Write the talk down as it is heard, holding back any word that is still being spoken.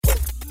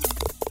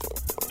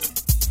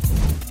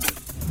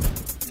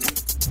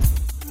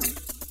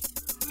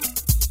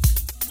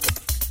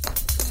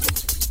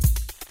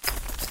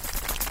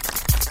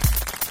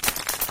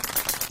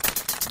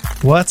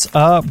What's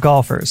up,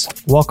 golfers?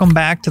 Welcome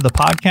back to the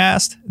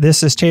podcast.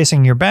 This is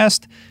Chasing Your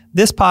Best.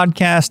 This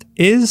podcast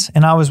is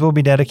and always will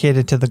be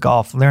dedicated to the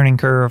golf learning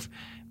curve,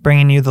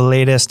 bringing you the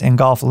latest in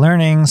golf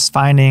learnings,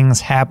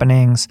 findings,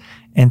 happenings,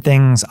 and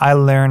things I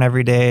learn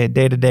every day,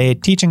 day to day,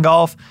 teaching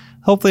golf.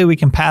 Hopefully we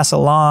can pass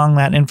along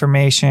that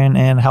information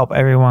and help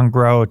everyone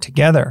grow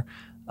together.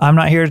 I'm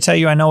not here to tell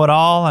you I know it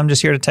all. I'm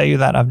just here to tell you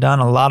that I've done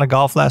a lot of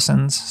golf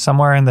lessons,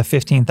 somewhere in the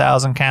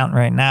 15,000 count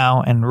right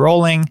now and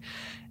rolling.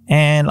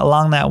 And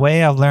along that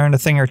way, I've learned a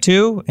thing or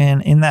two.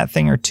 And in that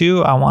thing or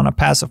two, I want to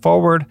pass it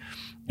forward.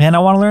 And I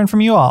want to learn from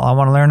you all. I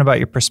want to learn about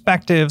your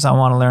perspectives. I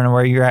want to learn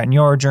where you're at in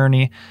your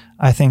journey.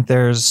 I think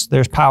there's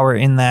power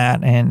in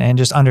that and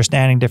just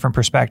understanding different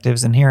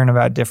perspectives and hearing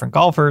about different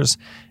golfers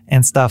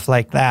and stuff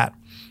like that.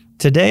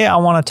 Today, I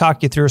want to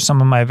talk you through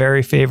some of my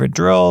very favorite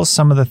drills,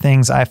 some of the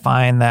things I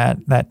find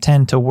that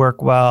tend to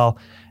work well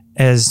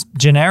as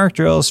generic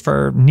drills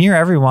for near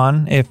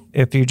everyone.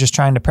 If you're just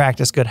trying to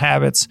practice good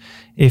habits,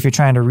 if you're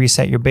trying to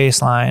reset your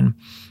baseline,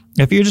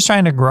 if you're just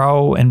trying to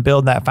grow and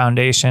build that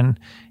foundation,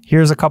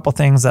 here's a couple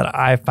things that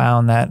I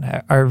found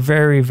that are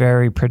very,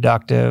 very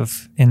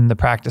productive in the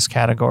practice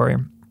category.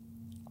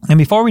 And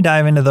before we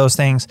dive into those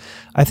things,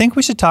 I think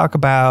we should talk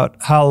about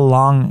how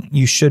long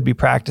you should be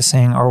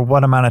practicing or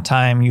what amount of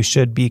time you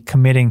should be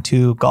committing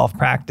to golf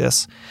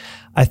practice.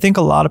 I think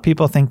a lot of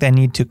people think they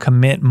need to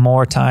commit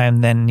more time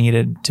than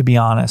needed, to be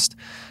honest.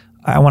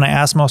 I want to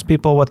ask most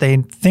people what they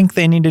think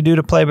they need to do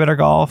to play better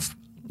golf.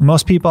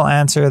 Most people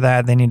answer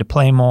that they need to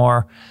play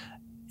more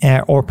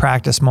or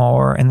practice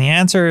more. And the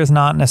answer is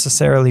not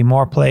necessarily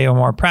more play or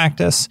more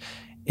practice.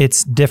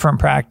 It's different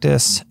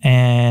practice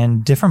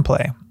and different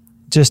play.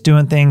 Just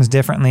doing things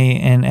differently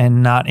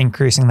and not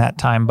increasing that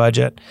time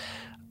budget.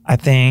 I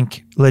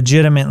think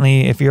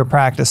legitimately, if you're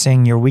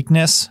practicing your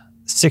weakness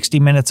 60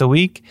 minutes a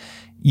week,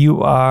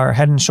 you are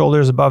head and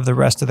shoulders above the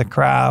rest of the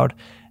crowd.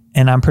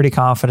 And I'm pretty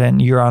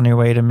confident you're on your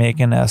way to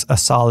making a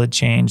solid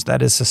change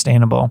that is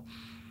sustainable.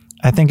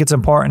 I think it's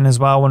important as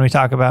well when we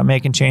talk about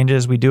making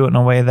changes, we do it in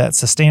a way that's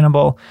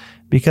sustainable,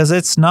 because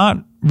it's not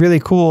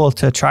really cool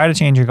to try to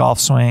change your golf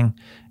swing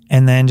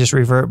and then just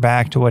revert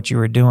back to what you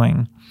were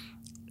doing.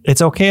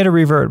 It's okay to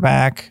revert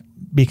back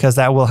because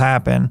that will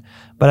happen.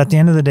 But at the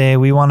end of the day,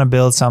 we want to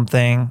build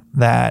something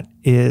that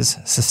is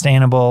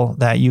sustainable,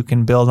 that you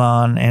can build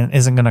on and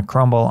isn't going to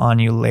crumble on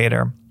you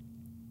later.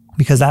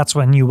 Because that's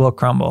when you will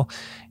crumble.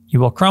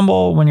 You will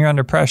crumble when you're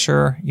under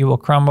pressure. You will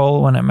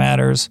crumble when it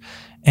matters.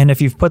 And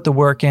if you've put the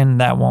work in,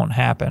 that won't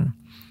happen.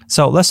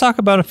 So let's talk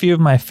about a few of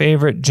my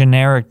favorite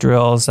generic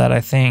drills that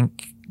I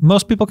think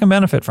most people can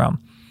benefit from.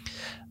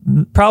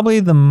 Probably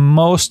the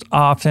most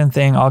often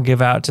thing I'll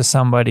give out to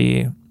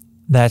somebody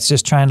that's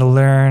just trying to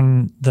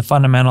learn the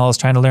fundamentals,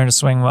 trying to learn to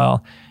swing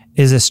well,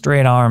 is a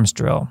straight arms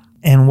drill.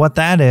 And what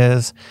that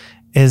is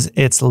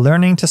it's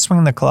learning to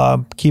swing the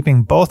club,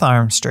 keeping both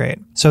arms straight.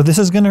 So this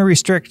is going to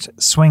restrict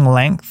swing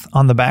length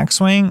on the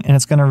backswing, and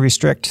it's going to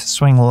restrict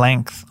swing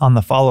length on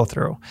the follow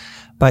through.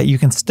 But you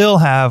can still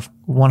have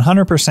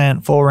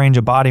 100% full range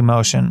of body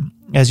motion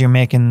as you're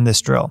making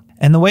this drill.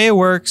 And the way it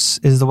works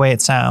is the way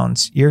it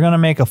sounds. You're going to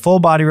make a full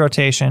body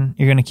rotation.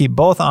 You're going to keep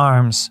both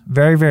arms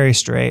very, very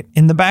straight.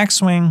 In the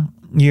backswing,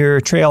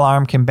 your trail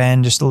arm can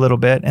bend just a little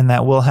bit, and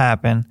that will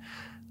happen.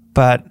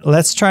 But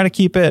let's try to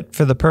keep it,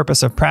 for the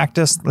purpose of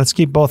practice, let's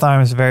keep both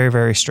arms very,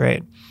 very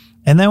straight.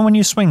 And then when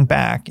you swing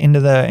back into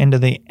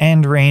the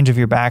end range of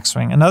your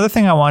backswing, another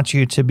thing I want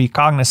you to be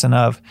cognizant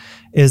of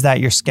is that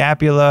your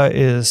scapula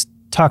is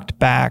tucked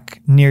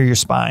back near your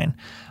spine.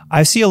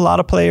 I see a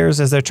lot of players,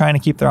 as they're trying to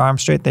keep their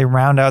arms straight, they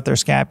round out their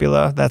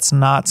scapula. That's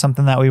not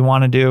something that we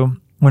want to do.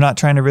 We're not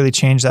trying to really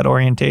change that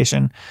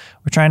orientation.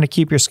 We're trying to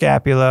keep your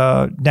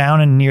scapula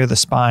down and near the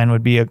spine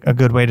would be a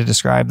good way to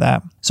describe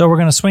that. So we're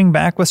going to swing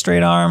back with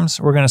straight arms.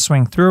 We're going to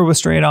swing through with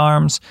straight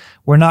arms.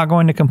 We're not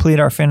going to complete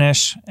our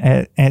finish.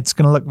 It's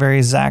going to look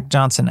very Zach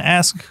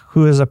Johnson-esque,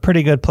 who is a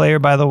pretty good player,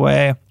 by the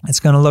way. It's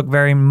going to look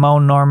very Mo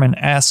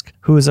Norman-esque,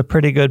 who is a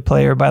pretty good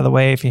player, by the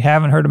way. If you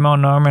haven't heard of Mo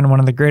Norman, one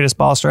of the greatest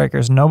ball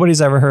strikers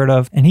nobody's ever heard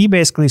of, and he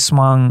basically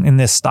swung in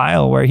this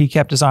style where he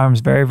kept his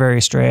arms very,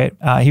 very straight.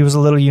 He was a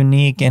little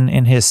unique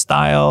in his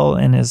style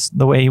and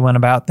the way he went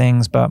about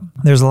things, but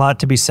there's a lot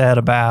to be said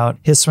about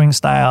his swing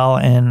style,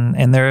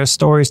 and there are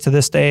stories to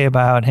this day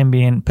about him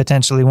being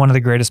potentially one of the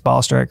greatest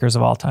ball strikers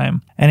of all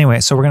time. Anyway,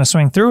 so we're going to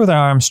swing through with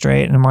our arms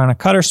straight, and we're going to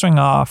cut our swing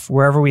off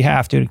wherever we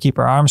have to keep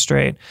our arms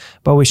straight,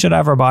 but we should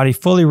have our body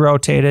fully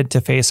rotated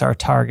to face our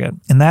target.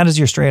 And that is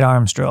your straight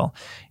arms drill.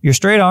 Your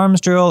straight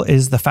arms drill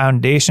is the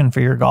foundation for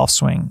your golf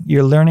swing.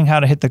 You're learning how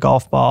to hit the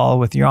golf ball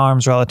with your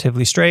arms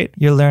relatively straight.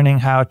 You're learning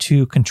how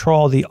to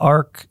control the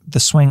arc, the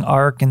swing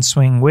arc and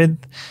swing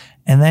width.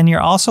 And then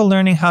you're also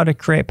learning how to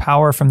create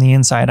power from the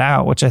inside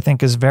out, which I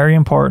think is very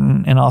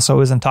important and also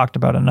isn't talked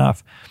about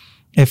enough.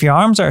 If your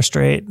arms are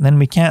straight, then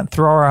we can't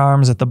throw our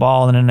arms at the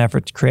ball in an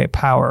effort to create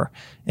power.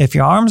 If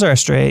your arms are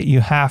straight,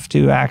 you have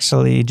to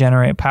actually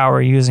generate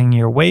power using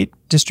your weight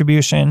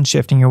distribution,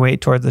 shifting your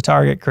weight toward the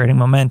target, creating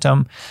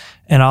momentum,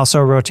 and also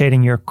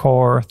rotating your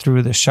core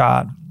through the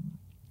shot.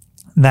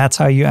 That's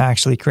how you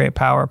actually create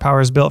power. Power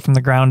is built from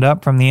the ground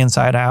up, from the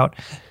inside out.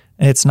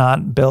 It's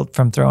not built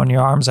from throwing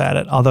your arms at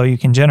it, although you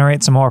can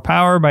generate some more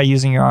power by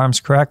using your arms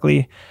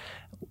correctly.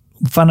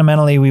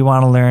 Fundamentally, we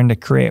want to learn to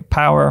create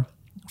power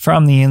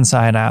from the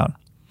inside out.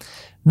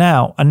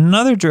 Now,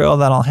 another drill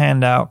that I'll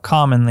hand out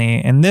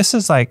commonly, and this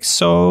is like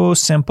so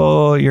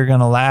simple, you're going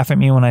to laugh at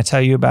me when I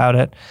tell you about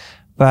it,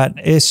 but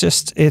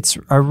it's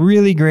a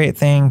really great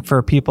thing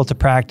for people to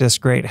practice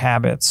great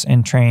habits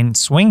and train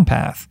swing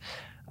path.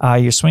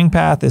 Your swing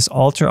path is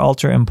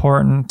ultra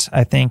important.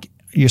 I think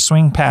your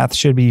swing path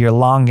should be your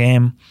long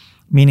game,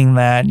 meaning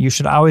that you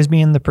should always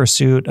be in the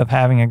pursuit of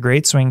having a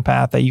great swing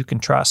path that you can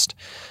trust.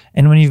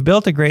 And when you've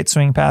built a great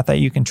swing path that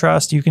you can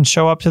trust, you can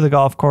show up to the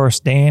golf course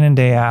day in and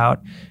day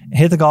out,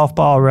 hit the golf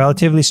ball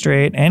relatively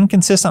straight and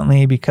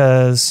consistently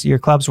because your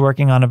club's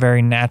working on a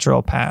very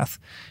natural path.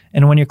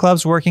 And when your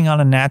club's working on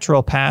a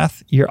natural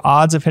path, your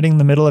odds of hitting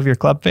the middle of your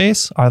club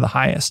face are the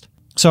highest.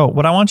 So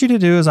what I want you to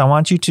do is I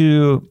want you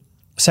to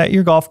set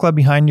your golf club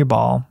behind your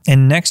ball,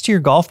 and next to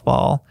your golf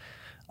ball,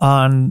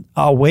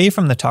 away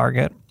from the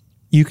target,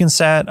 you can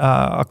set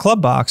a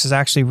club box is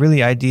actually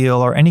really ideal,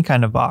 or any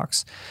kind of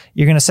box.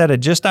 You're going to set it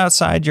just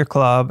outside your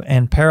club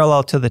and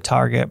parallel to the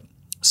target.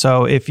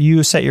 So if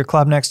you set your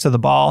club next to the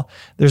ball,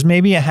 there's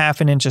maybe a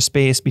 1/2 inch of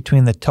space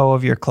between the toe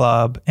of your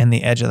club and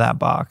the edge of that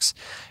box.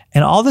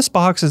 And all this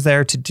box is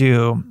there to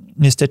do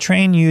is to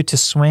train you to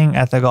swing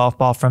at the golf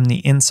ball from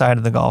the inside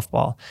of the golf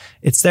ball.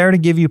 It's there to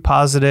give you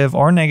positive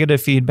or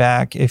negative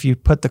feedback if you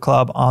put the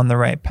club on the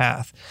right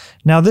path.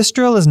 Now, this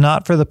drill is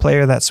not for the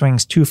player that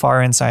swings too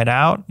far inside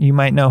out. You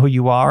might know who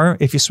you are.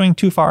 If you swing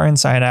too far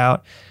inside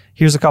out,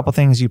 here's a couple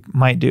things you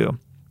might do.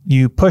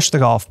 You push the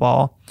golf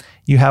ball.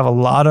 You have a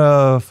lot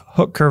of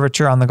hook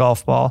curvature on the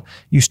golf ball.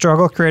 You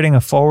struggle creating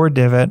a forward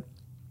divot.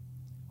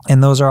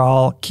 And those are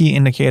all key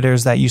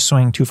indicators that you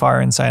swing too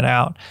far inside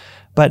out.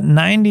 But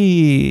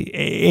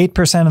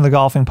 98% of the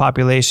golfing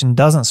population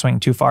doesn't swing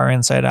too far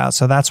inside out.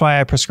 So that's why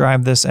I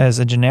prescribe this as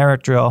a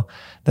generic drill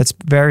that's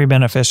very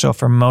beneficial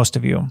for most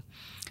of you.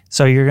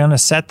 So you're going to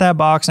set that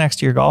box next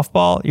to your golf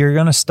ball. You're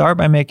going to start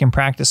by making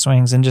practice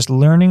swings and just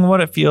learning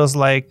what it feels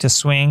like to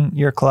swing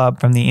your club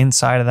from the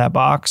inside of that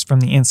box,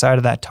 from the inside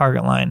of that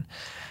target line.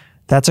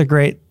 That's a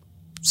great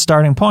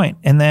starting point.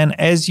 And then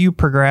as you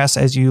progress,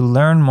 as you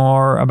learn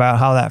more about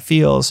how that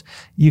feels,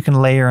 you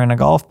can layer in a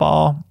golf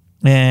ball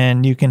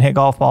and you can hit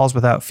golf balls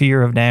without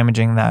fear of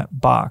damaging that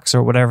box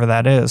or whatever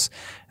that is.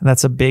 And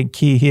that's a big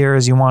key here,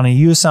 is you want to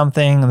use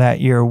something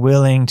that you're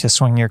willing to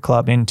swing your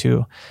club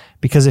into.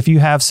 Because if you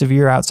have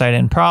severe outside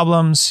in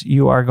problems,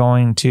 you are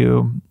going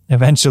to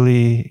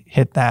eventually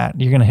hit that.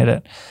 You're going to hit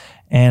it.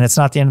 And it's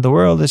not the end of the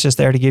world. It's just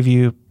there to give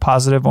you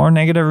positive or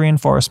negative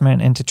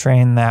reinforcement and to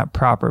train that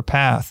proper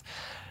path.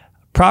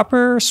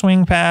 Proper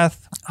swing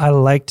path, I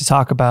like to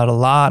talk about a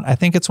lot. I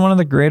think it's one of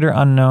the greater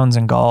unknowns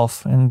in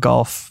golf and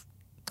golf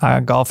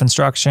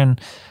instruction.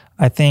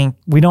 I think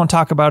we don't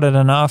talk about it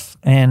enough.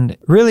 And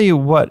really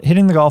what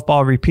hitting the golf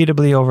ball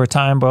repeatedly over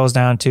time boils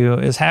down to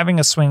is having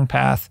a swing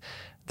path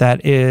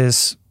that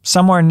is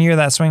somewhere near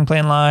that swing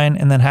plane line,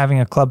 and then having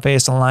a club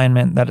face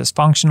alignment that is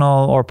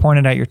functional or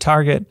pointed at your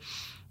target,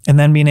 and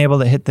then being able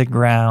to hit the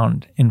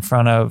ground in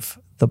front of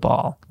the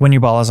ball when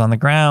your ball is on the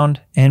ground,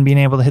 and being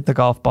able to hit the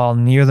golf ball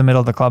near the middle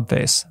of the club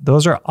face.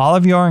 Those are all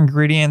of your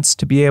ingredients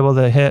to be able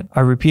to hit a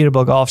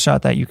repeatable golf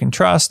shot that you can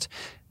trust.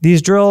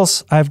 These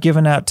drills I've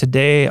given out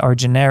today are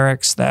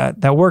generics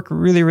that work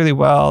really, really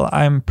well.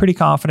 I'm pretty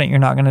confident you're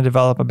not going to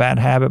develop a bad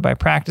habit by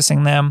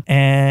practicing them.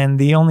 And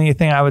the only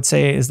thing I would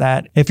say is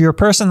that if you're a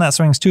person that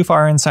swings too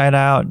far inside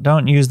out,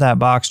 don't use that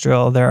box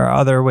drill. There are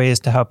other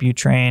ways to help you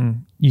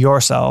train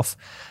yourself.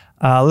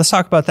 Let's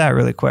talk about that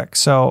really quick.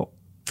 So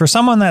for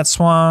someone that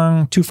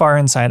swung too far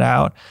inside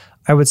out,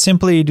 I would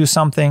simply do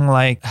something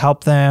like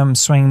help them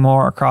swing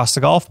more across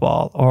the golf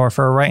ball, or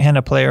for a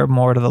right-handed player,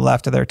 more to the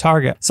left of their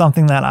target.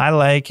 Something that I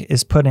like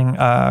is putting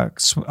a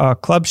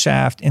club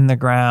shaft in the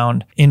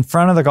ground in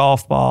front of the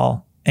golf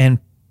ball and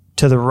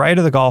to the right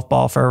of the golf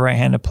ball for a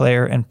right-handed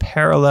player and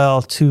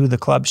parallel to the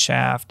club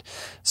shaft.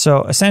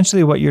 So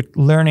essentially what you're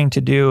learning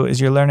to do is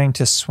you're learning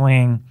to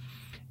swing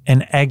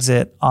and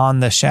exit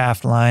on the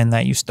shaft line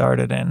that you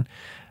started in.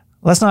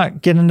 Let's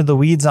not get into the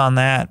weeds on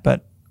that,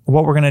 but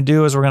what we're going to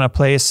do is we're going to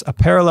place a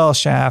parallel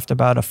shaft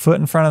about a foot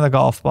in front of the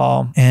golf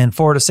ball and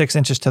 4 to 6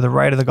 inches to the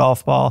right of the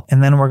golf ball.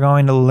 And then we're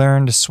going to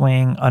learn to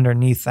swing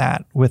underneath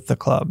that with the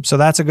club. So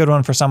that's a good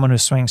one for someone who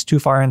swings too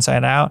far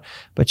inside out.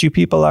 But you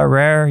people are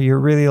rare. You're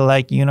really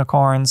like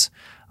unicorns,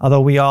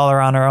 although we all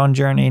are on our own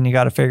journey, and you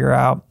got to figure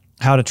out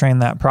how to train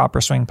that proper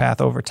swing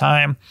path over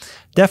time.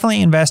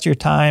 Definitely invest your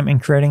time in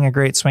creating a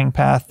great swing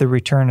path. The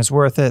return is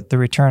worth it. The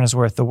return is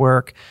worth the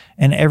work.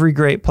 And every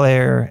great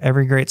player,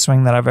 every great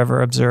swing that I've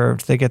ever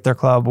observed, they get their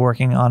club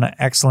working on an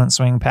excellent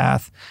swing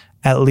path,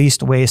 at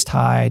least waist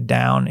high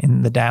down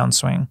in the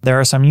downswing. There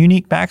are some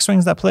unique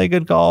backswings that play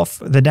good golf.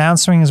 The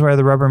downswing is where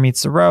the rubber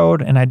meets the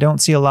road, and I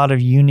don't see a lot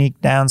of unique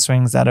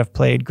downswings that have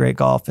played great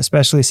golf,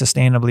 especially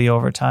sustainably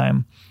over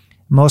time.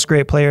 Most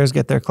great players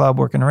get their club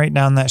working right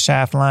down that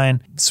shaft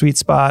line, sweet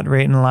spot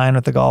right in line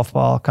with the golf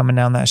ball, coming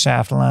down that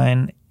shaft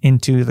line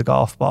into the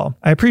golf ball.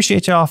 I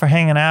appreciate y'all for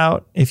hanging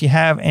out. If you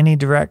have any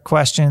direct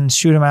questions,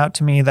 shoot them out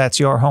to me. That's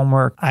your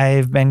homework.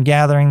 I've been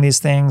gathering these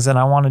things and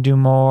I want to do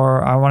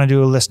more. I want to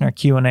do a listener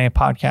Q&A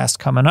podcast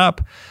coming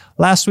up.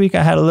 Last week,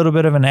 I had a little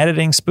bit of an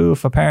editing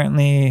spoof.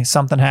 Apparently,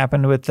 something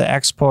happened with the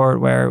export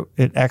where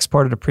it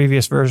exported a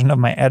previous version of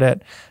my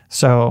edit.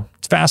 So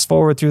fast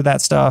forward through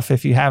that stuff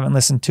if you haven't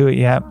listened to it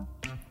yet.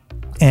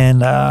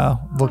 And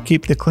we'll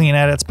keep the clean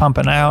edits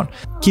pumping out.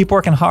 Keep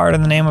working hard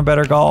in the name of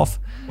better golf.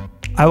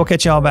 I will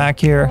catch y'all back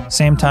here,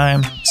 same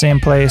time, same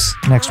place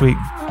next week.